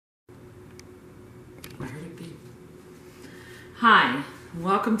Hi,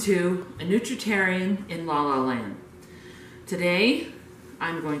 welcome to a Nutritarian in La La Land. Today,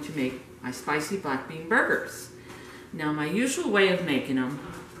 I'm going to make my spicy black bean burgers. Now, my usual way of making them,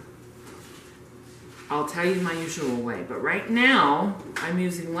 I'll tell you my usual way, but right now, I'm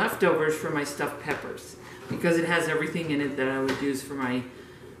using leftovers for my stuffed peppers because it has everything in it that I would use for my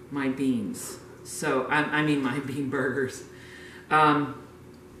beans. So, I mean my bean burgers.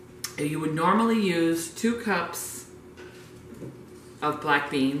 You would normally use 2 cups of black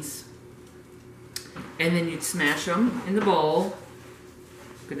beans, and then you'd smash them in the bowl.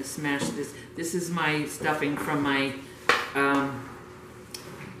 I'm gonna smash this. This is my stuffing from my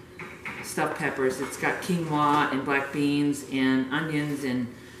stuffed peppers. It's got quinoa and black beans and onions and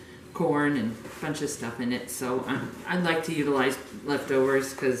corn and a bunch of stuff in it. So I like to utilize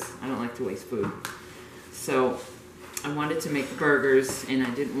leftovers because I don't like to waste food. So I wanted to make burgers, and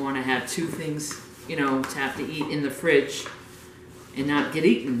I didn't want to have 2 things, you know, to have to eat in the fridge and not get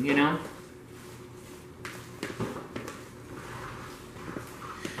eaten, you know.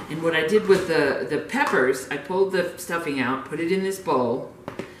 And what I did with the peppers, I pulled the stuffing out, put it in this bowl,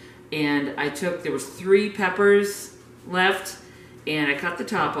 and I took, there was 3 peppers left, and I cut the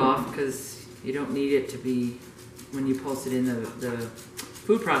top off because you don't need it to be when you pulse it in the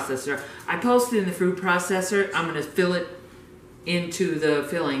food processor. I pulsed it in the food processor. I'm gonna fill it into the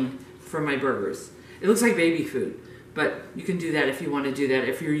filling for my burgers. It looks like baby food, but you can do that if you want to do that,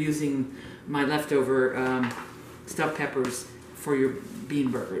 if you're using my leftover stuffed peppers for your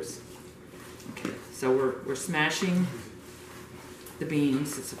bean burgers. Okay, so we're smashing the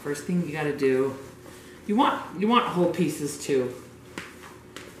beans. It's the first thing you got to do. You want whole pieces too.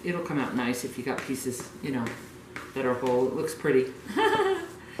 It'll come out nice if you got pieces, you know, that are whole. It looks pretty.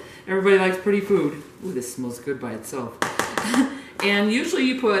 Everybody likes pretty food. Ooh, this smells good by itself. And usually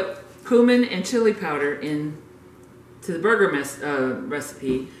you put cumin and chili powder in to the burger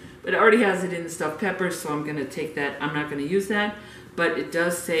recipe, but it already has it in the stuffed peppers, so I'm going to take that. I'm not going to use that, but it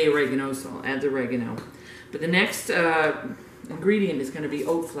does say oregano, so I'll add the oregano. But the next ingredient is going to be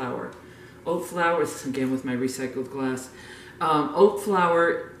oat flour. Oat flour is, again with my recycled glass, oat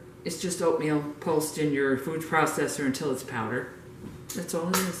flour is just oatmeal pulsed in your food processor until it's powder. That's all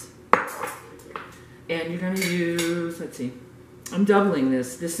it is. And you're going to use, let's see, I'm doubling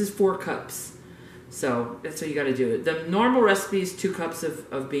this. This is 4 cups. So that's how you got to do it. The normal recipe is 2 cups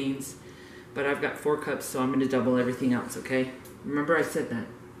of beans, but I've got 4 cups, so I'm going to double everything else, okay? Remember I said that.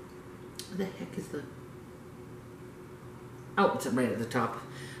 What the heck is the... Oh, it's right at the top.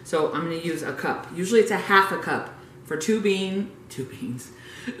 So I'm going to use a cup. Usually it's a half a cup. For 2 beans.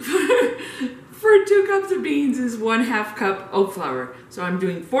 For 2 cups of beans is 1/2 cup oat flour. So I'm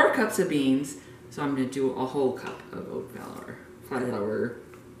doing 4 cups of beans, so I'm going to do a whole cup of oat flour.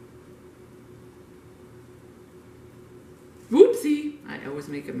 Whoopsie! I always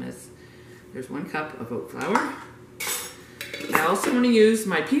make a mess. There's 1 cup of oat flour. I also want to use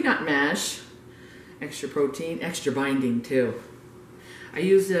my peanut mash. Extra protein, extra binding too. I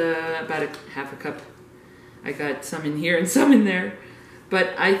use about half a cup. I got some in here and some in there.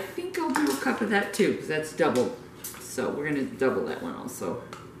 But I think I'll do a cup of that too, because that's double. So we're going to double that one also.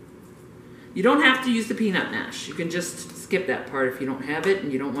 You don't have to use the peanut mash. You can just skip that part if you don't have it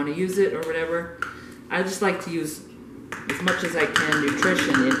and you don't want to use it or whatever. I just like to use as much as I can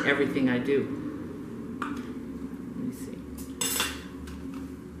nutrition in everything I do. Let me see.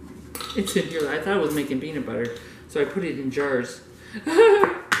 It's in here. I thought I was making peanut butter, so I put it in jars.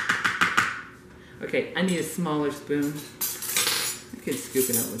 Okay, I need a smaller spoon. I can scoop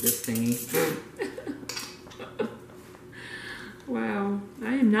it out with this thingy. Wow,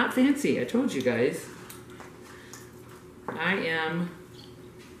 I am not fancy. I told you guys. I am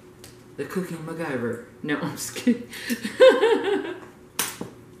the cooking MacGyver. No, I'm just kidding.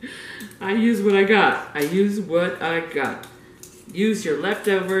 I use what I got. I use what I got. Use your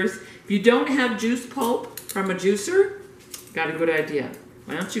leftovers. If you don't have juice pulp from a juicer, got a good idea.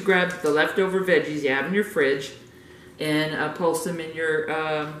 Why don't you grab the leftover veggies you have in your fridge and pulse them in your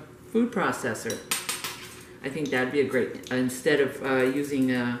food processor. I think that'd be a great, instead of using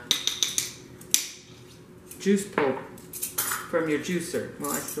juice pulp from your juicer.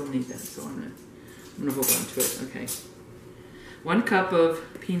 Well, I still need that, so I'm gonna hold on to it. Okay. 1 cup of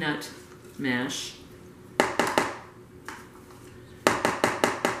peanut mash.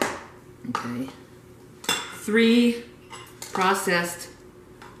 Okay. 3 processed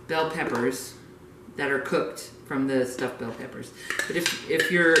bell peppers that are cooked from the stuffed bell peppers. But if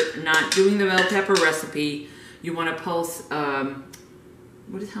you're not doing the bell pepper recipe, you want to pulse, how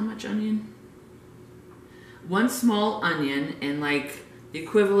much onion? 1 small onion and like the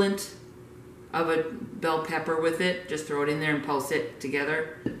equivalent of a bell pepper with it. Just throw it in there and pulse it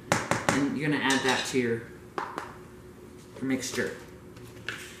together. And you're gonna add that to your mixture.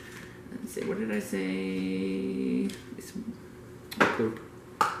 Let's see, what did I say? Poop.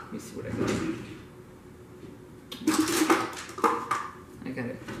 Let me see what I got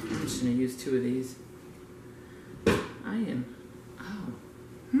it. I'm just gonna use 2 of these.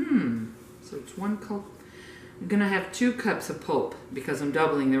 So it's 1 cup. I'm gonna have 2 cups of pulp because I'm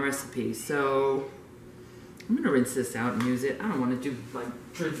doubling the recipe. So I'm gonna rinse this out and use it. I don't want to do like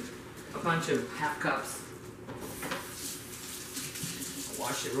a bunch of half cups. I'll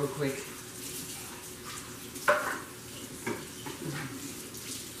wash it real quick.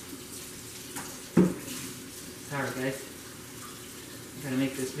 Sorry guys. I'm gonna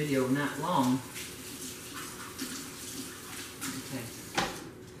make this video not long.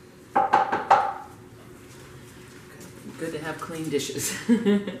 Good to have clean dishes.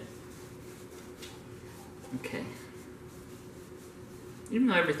 Okay. Even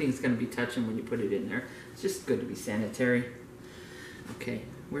though everything's going to be touching when you put it in there, it's just good to be sanitary. Okay,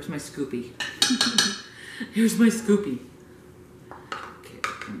 where's my scoopy? Here's my scoopy. Okay,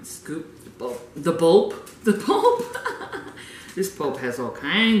 I'm going to scoop the pulp. This pulp has all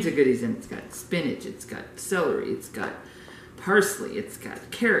kinds of goodies in it. It's got spinach, it's got celery, it's got parsley, it's got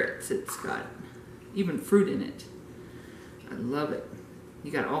carrots, it's got even fruit in it. I love it.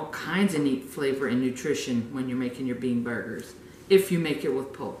 You got all kinds of neat flavor and nutrition when you're making your bean burgers. If you make it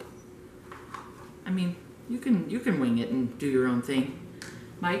with pulp. I mean, you can wing it and do your own thing.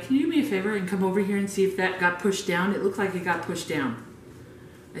 Mike, can you do me a favor and come over here and see if that got pushed down? It looked like it got pushed down.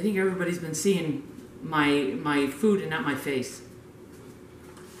 I think everybody's been seeing my food and not my face.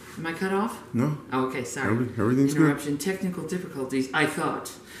 Am I cut off? No. Oh, okay, sorry. Everything's Interruption, good. technical difficulties, I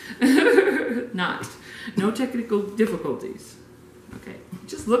thought. Not. No technical difficulties. Okay. It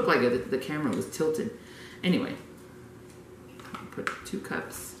just looked like the camera was tilted. Anyway. I'll put 2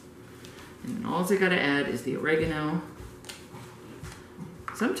 cups. And then all I gotta add is the oregano.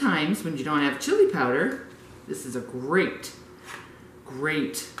 Sometimes when you don't have chili powder, this is a great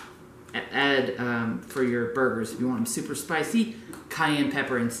add for your burgers. If you want them super spicy, cayenne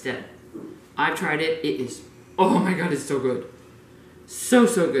pepper instead. I've tried it. It is, oh my god, it's so good. So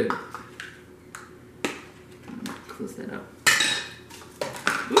good. Close that up.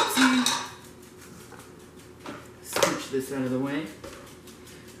 Oopsie. Scooch this out of the way.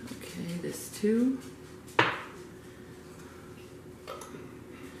 Okay, this too.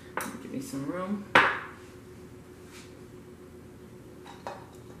 Give me some room.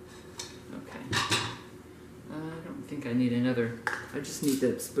 Okay. I don't think I need another. I just need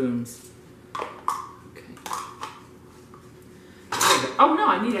the spoons. Okay. Oh no,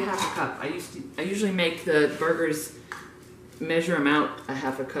 I need a half a cup. I usually make the burgers, measure them out a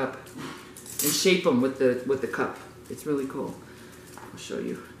half a cup, and shape them with the cup. It's really cool. I'll show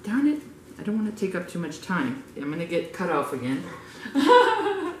you. Darn it! I don't want to take up too much time. I'm gonna get cut off again.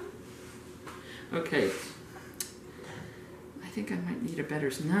 Okay. I think I might need a better.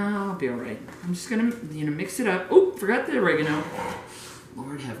 No, I'll be all right. I'm just gonna mix it up. Oh, forgot the oregano.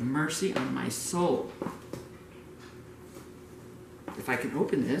 Lord have mercy on my soul. If I can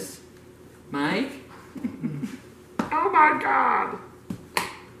open this, Mike. Oh my God.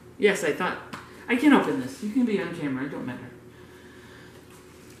 Yes, I thought I can open this. You can be on camera. It don't matter.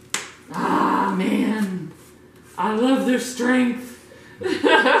 Ah man, I love their strength.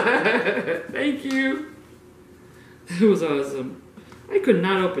 Thank you. That was awesome. I could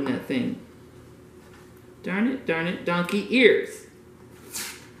not open that thing. Darn it, donkey ears.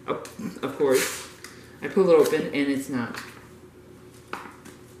 Oh, of course. I pull it open and it's not.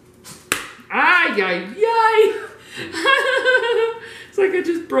 Ay, ay, ay! It's like I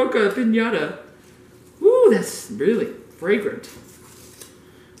just broke a piñata. Ooh, that's really fragrant.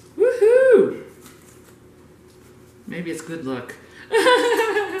 Woohoo! Maybe it's good luck.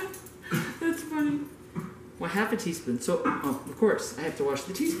 That's funny. Well, half a teaspoon. So, oh, of course, I have to wash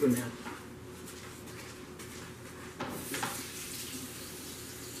the teaspoon now.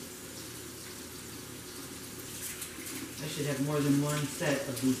 I should have more than one set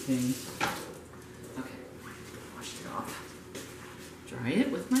of these things. Okay, wash it off. Dry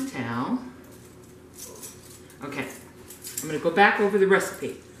it with my towel. Okay, I'm going to go back over the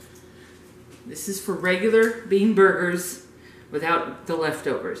recipe. This is for regular bean burgers without the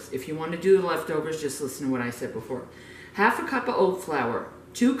leftovers. If you want to do the leftovers, just listen to what I said before. Half a cup of oat flour,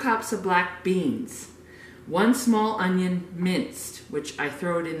 2 cups of black beans, 1 small onion minced, which I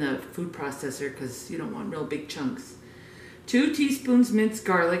throw it in the food processor because you don't want real big chunks. 2 teaspoons minced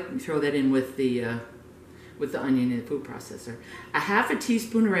garlic. You throw that in with the with the onion in the food processor. A half a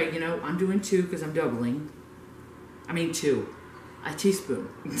teaspoon oregano. I'm doing 2 because I'm doubling. I mean 2. A teaspoon.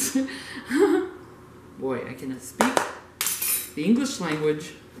 Boy, I cannot speak the English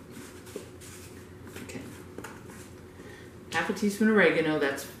language. Okay. Half a teaspoon oregano.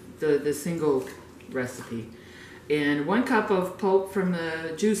 That's the single recipe. And 1 cup of pulp from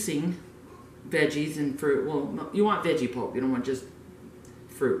the juicing veggies and fruit. Well, you want veggie pulp. You don't want just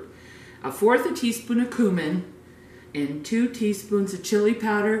fruit. 1/4 a teaspoon of cumin and 2 teaspoons of chili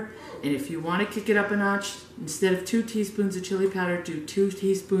powder. And if you want to kick it up a notch, instead of 2 teaspoons of chili powder, do 2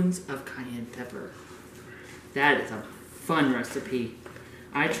 teaspoons of cayenne pepper. That is a fun recipe.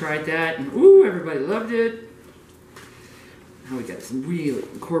 I tried that and ooh, everybody loved it. Now we got to really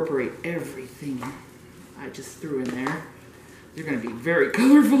incorporate everything I just threw in there. They're going to be very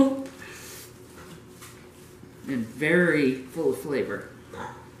colorful and very full of flavor.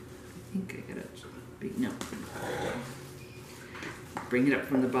 I think I got no. Bring it up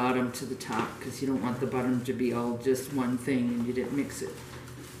from the bottom to the top because you don't want the bottom to be all just one thing and you didn't mix it.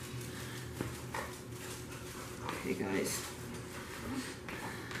 Okay, guys.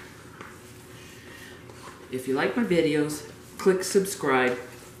 If you like my videos, click subscribe,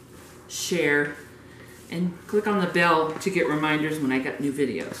 share, and click on the bell to get reminders when I got new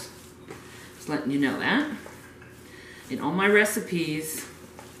videos. Just letting you know that. And all my recipes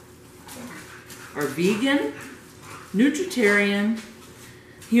are vegan, nutritarian,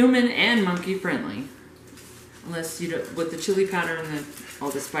 human, and monkey friendly. Unless you don't, with the chili powder and all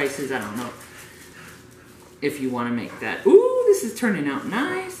the spices, I don't know if you want to make that. Ooh, this is turning out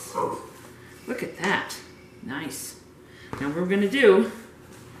nice. Look at that. Nice. Now what we're going to do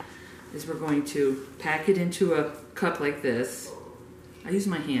is we're going to pack it into a cup like this. I use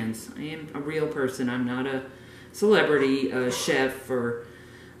my hands. I am a real person. I'm not a celebrity, a chef, or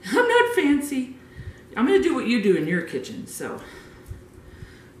I'm not fancy. I'm going to do what you do in your kitchen. So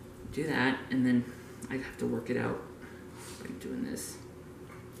do that, and then I have to work it out by doing this.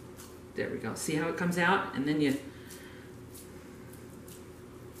 There we go. See how it comes out? And then you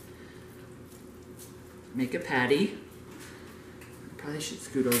make a patty. I probably should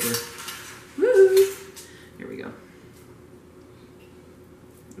scoot over. Woo! Here we go.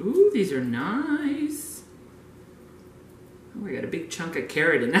 Ooh, these are nice. Oh, I got a big chunk of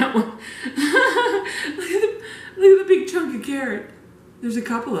carrot in that one. Look at the big chunk of carrot. There's a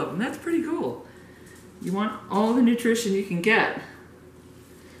couple of them. That's pretty cool. You want all the nutrition you can get.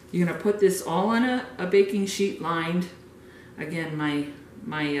 You're going to put this all on a baking sheet lined. Again, my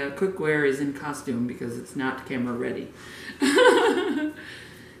cookware is in costume because it's not camera ready.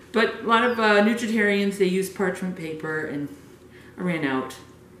 But a lot of Nutritarians, they use parchment paper, and I ran out.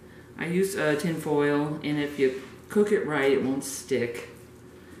 I use tin foil, and if you cook it right, it won't stick.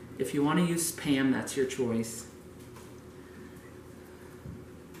 If you want to use Spam, that's your choice.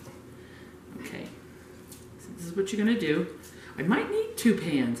 Okay, so this is what you're going to do. I might need 2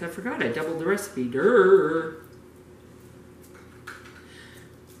 pans. I forgot I doubled the recipe. Durr.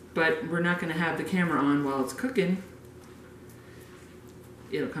 But we're not going to have the camera on while it's cooking.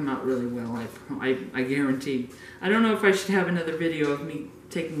 It'll come out really well, I guarantee. I don't know if I should have another video of me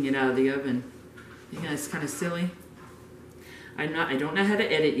taking it out of the oven. I think that's kind of silly. I don't know how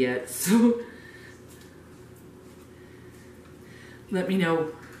to edit yet, so let me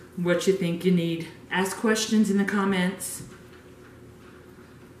know what you think you need. Ask questions in the comments.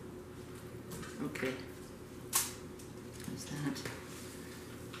 Okay. There's that.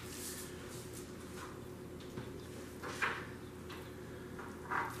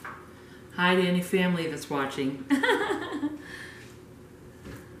 Hi to any family that's watching.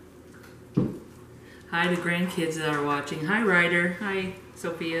 Hi to grandkids that are watching. Hi, Ryder. Hi,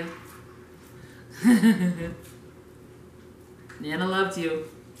 Sophia. Nana loves you.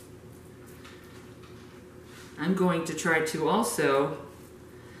 I'm going to try to also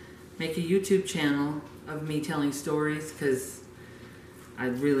make a YouTube channel of me telling stories because I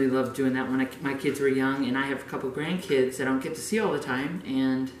really loved doing that when my kids were young, and I have a couple grandkids that I don't get to see all the time,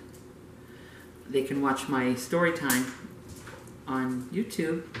 and they can watch my story time on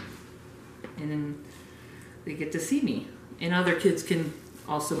YouTube, and then they get to see me. And other kids can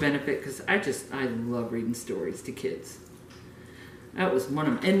also benefit because I love reading stories to kids. That was one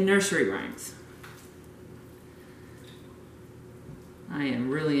of them. And nursery rhymes. I am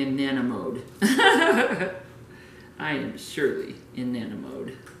really in Nana mode. I am surely in Nana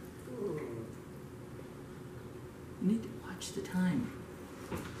mode. You need to watch the time.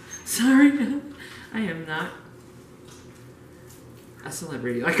 Sorry, I am not a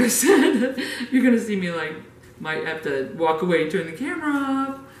celebrity, like I said. You're gonna see me like, might have to walk away and turn the camera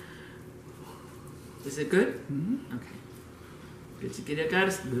off. Is it good? Mm-hmm. Okay. Good to get it.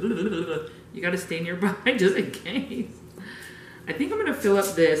 You gotta stay nearby just in case. I think I'm gonna fill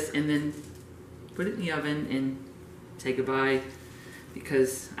up this and then put it in the oven and say goodbye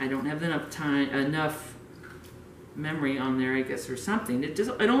because I don't have enough memory on there, I guess, or something. It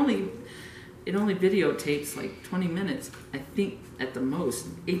only videotapes like 20 minutes. I think at the most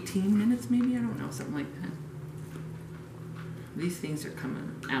 18 minutes, maybe. I don't know, something like that. These things are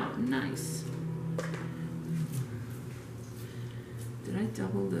coming out nice. Did I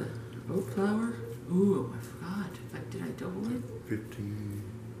double the oat flour? Ooh, I forgot. Did I double it? 15.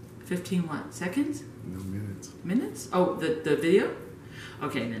 15 what? Seconds? No, minutes. Minutes? Oh, the video?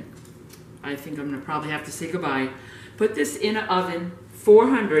 Okay, then. I think I'm going to probably have to say goodbye. Put this in an oven,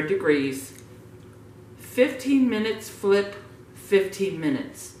 400 degrees. 15 minutes, flip, 15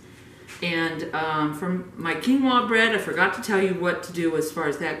 minutes. And from my quinoa bread, I forgot to tell you what to do as far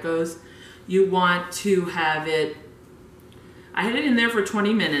as that goes. You want to have it, I had it in there for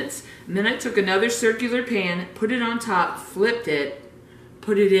 20 minutes, and then I took another circular pan, put it on top, flipped it,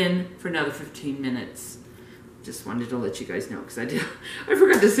 put it in for another 15 minutes. Just wanted to let you guys know, because I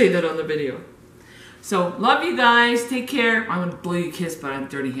forgot to say that on the video. So, love you guys, take care. I'm going to blow you a kiss, but I have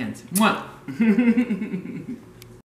dirty hands. Mwah!